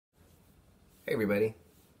Hey everybody.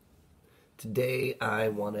 Today I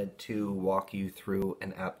wanted to walk you through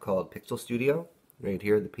an app called Pixel Studio. Right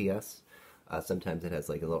here, the PS. Sometimes it has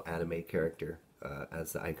like a little anime character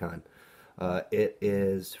as the icon. It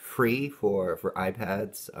is free for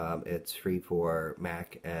iPads. It's free for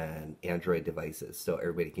Mac and Android devices, so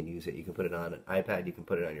everybody can use it. You can put it on an iPad. You can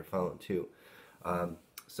put it on your phone too.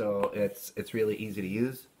 So it's really easy to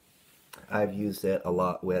use. I've used it a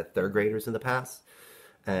lot with third graders in the past,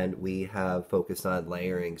 and we have focused on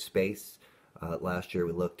layering space. Last year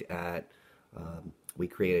we looked at, we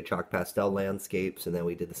created chalk pastel landscapes, and then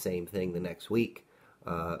we did the same thing the next week.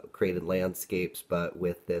 Created landscapes, but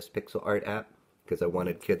with this pixel art app, because I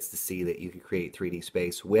wanted kids to see that you could create 3D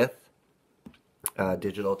space with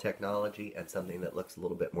digital technology and something that looks a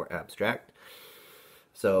little bit more abstract.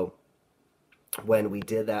 So when we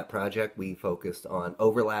did that project, we focused on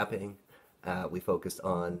overlapping. We focused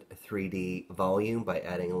on 3D volume by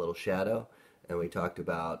adding a little shadow, and we talked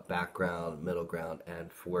about background, middle ground,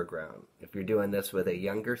 and foreground. If you're doing this with a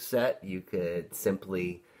younger set, you could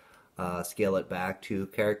simply scale it back to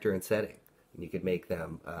character and setting. You could make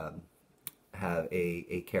them have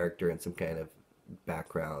a character in some kind of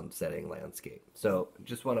background setting landscape. So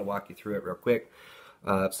just want to walk you through it real quick.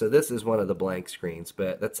 So this is one of the blank screens,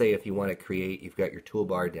 but let's say if you want to create, you've got your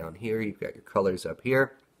toolbar down here, you've got your colors up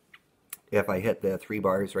here. If I hit the three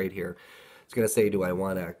bars right here, it's going to say, do I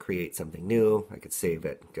want to create something new? I could save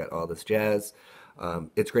it, got all this jazz.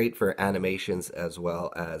 It's great for animations as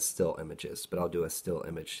well as still images, but I'll do a still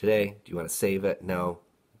image today. Do you want to save it? No.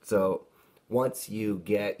 So once you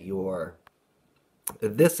get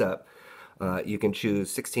this up, you can choose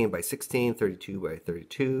 16 by 16, 32 by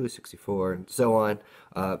 32, 64, and so on.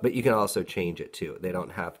 But you can also change it too. They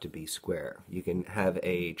don't have to be square. You can have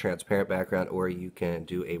a transparent background, or you can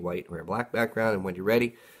do a white or a black background, and when you're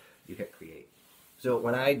ready, you hit create. So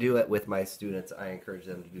when I do it with my students, I encourage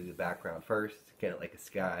them to do the background first, kind of like a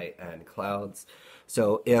sky and clouds.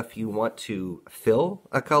 So if you want to fill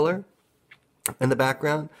a color in the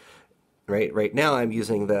background, right now I'm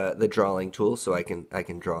using the drawing tool, so I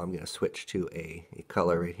can draw. I'm going to switch to a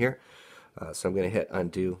color right here. So I'm going to hit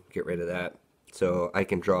undo, get rid of that. So I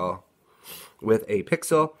can draw with a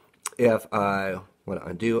pixel. If I want to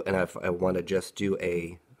undo, and if I want to just do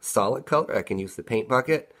a solid color, I can use the paint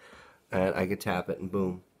bucket, and I can tap it, and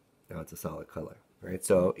boom, now it's a solid color. Right?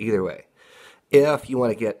 So either way. If you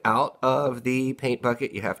want to get out of the paint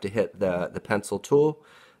bucket, you have to hit the pencil tool.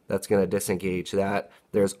 That's going to disengage that.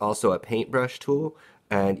 There's also a paintbrush tool,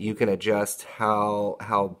 and you can adjust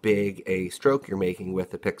how big a stroke you're making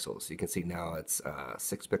with the pixels. You can see now it's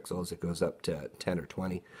 6 pixels. It goes up to 10 or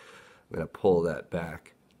 20. I'm going to pull that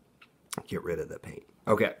back, get rid of the paint.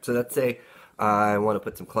 Okay, so let's say I want to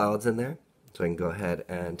put some clouds in there. So I can go ahead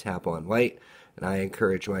and tap on white, and I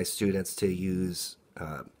encourage my students to use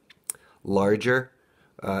larger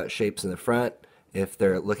shapes in the front. If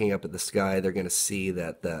they're looking up at the sky, they're going to see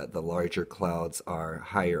that the larger clouds are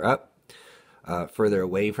higher up, further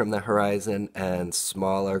away from the horizon, and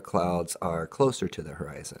smaller clouds are closer to the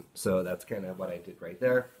horizon. So that's kind of what I did right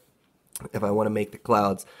there. If I want to make the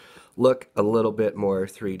clouds look a little bit more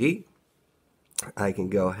 3D, I can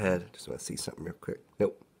go ahead. Just want to see something real quick.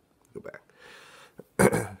 Nope. Go back.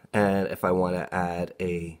 And if I want to add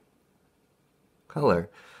a color,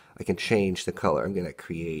 I can change the color. I'm going to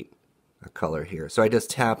create a color here. So I just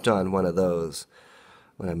tapped on one of those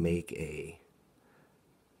when I make a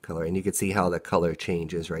color, and you can see how the color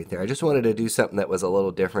changes right there. I just wanted to do something that was a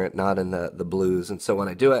little different, not in the blues, and so when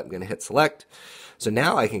I do it, I'm going to hit select. So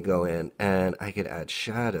now I can go in and I can add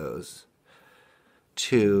shadows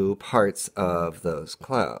to parts of those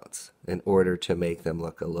clouds in order to make them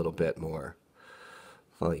look a little bit more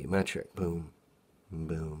volumetric. Boom,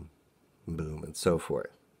 boom, boom, and so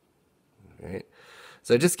forth. All right.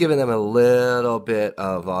 So just giving them a little bit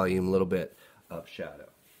of volume, a little bit of shadow,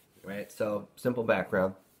 right? So simple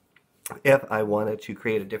background. If I wanted to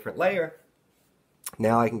create a different layer,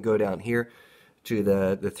 now I can go down here to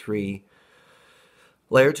the 3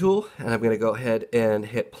 layer tool, and I'm going to go ahead and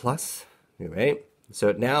hit plus, right?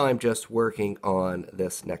 So now I'm just working on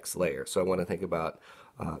this next layer. So I want to think about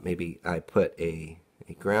maybe I put a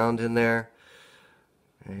ground in there.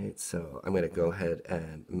 Right, so I'm going to go ahead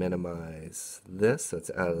and minimize this so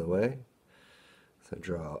it's out of the way. So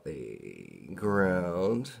draw a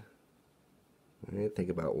ground. Right,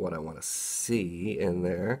 think about what I want to see in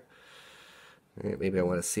there. Right, maybe I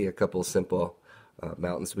want to see a couple simple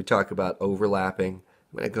mountains. We talk about overlapping.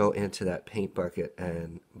 I'm going to go into that paint bucket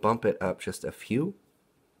and bump it up just a few.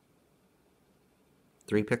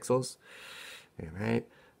 3 pixels. All right,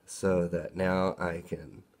 so that now I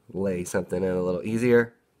can lay something in a little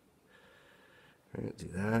easier. All right, do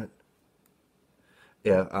that.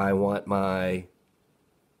 If I want my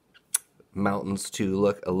mountains to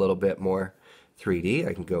look a little bit more 3D,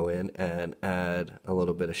 I can go in and add a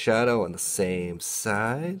little bit of shadow on the same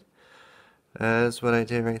side as what I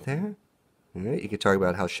did right there. All right, you can talk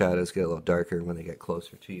about how shadows get a little darker when they get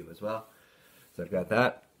closer to you as well. So I've got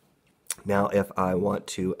that. Now if I want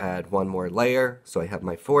to add one more layer, so I have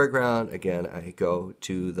my foreground, again, I go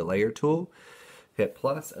to the layer tool, hit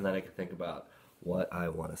plus, and then I can think about what I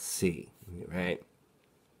want to see, right?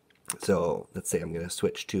 So let's say I'm going to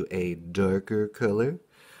switch to a darker color,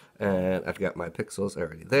 and I've got my pixels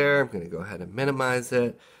already there. I'm going to go ahead and minimize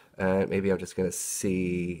it, and maybe I'm just going to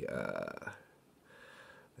see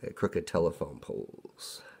crooked telephone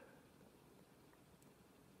poles.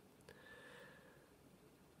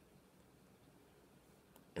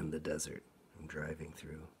 In the desert I'm driving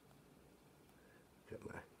through.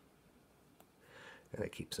 And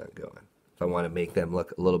it keeps on going. If I want to make them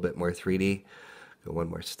look a little bit more 3D, go one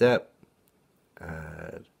more step,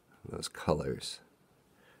 add those colors,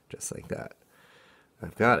 just like that.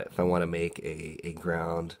 I've got it. If I want to make a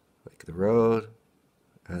ground like the road,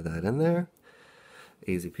 add that in there.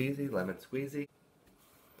 Easy peasy, lemon squeezy.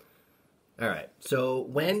 All right, so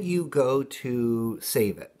when you go to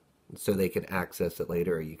save it, so they can access it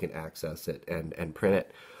later, or you can access it and print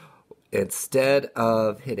it, instead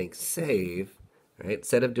of hitting save, right,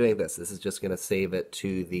 instead of doing this is just going to save it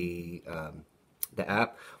to the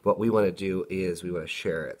app. What we want to do is we want to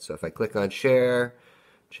share it. So if I click on share,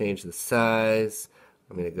 change the size,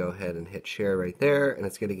 I'm going to go ahead and hit share right there, and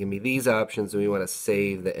it's going to give me these options, and we want to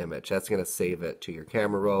save the image. That's going to save it to your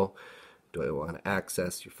camera roll. Do I want to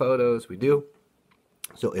access your photos? We do.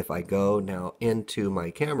 So if I go now into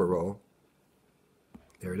my camera roll,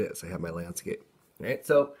 there it is. I have my landscape. All right,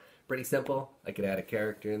 so pretty simple. I could add a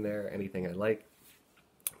character in there, anything I like.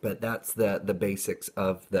 But that's the basics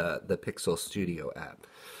of the Pixel Studio app.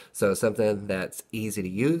 So something that's easy to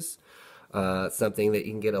use, something that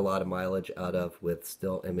you can get a lot of mileage out of with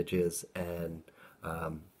still images and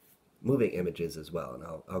moving images as well. And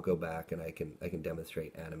I'll go back and I can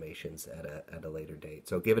demonstrate animations at a later date.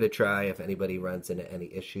 So give it a try. If anybody runs into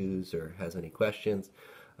any issues or has any questions,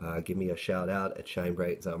 give me a shout out at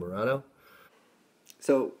Shinebright Zamorano.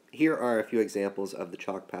 So here are a few examples of the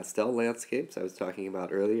chalk pastel landscapes I was talking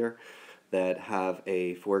about earlier that have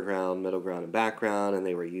a foreground, middle ground, and background, and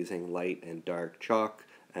they were using light and dark chalk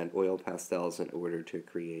and oil pastels in order to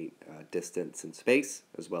create distance and space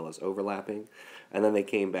as well as overlapping. And then they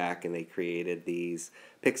came back and they created these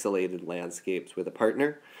pixelated landscapes with a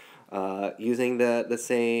partner using the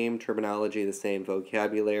same terminology, the same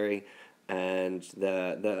vocabulary, and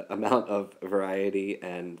the amount of variety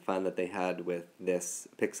and fun that they had with this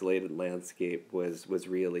pixelated landscape was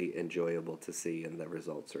really enjoyable to see, and the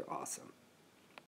results are awesome.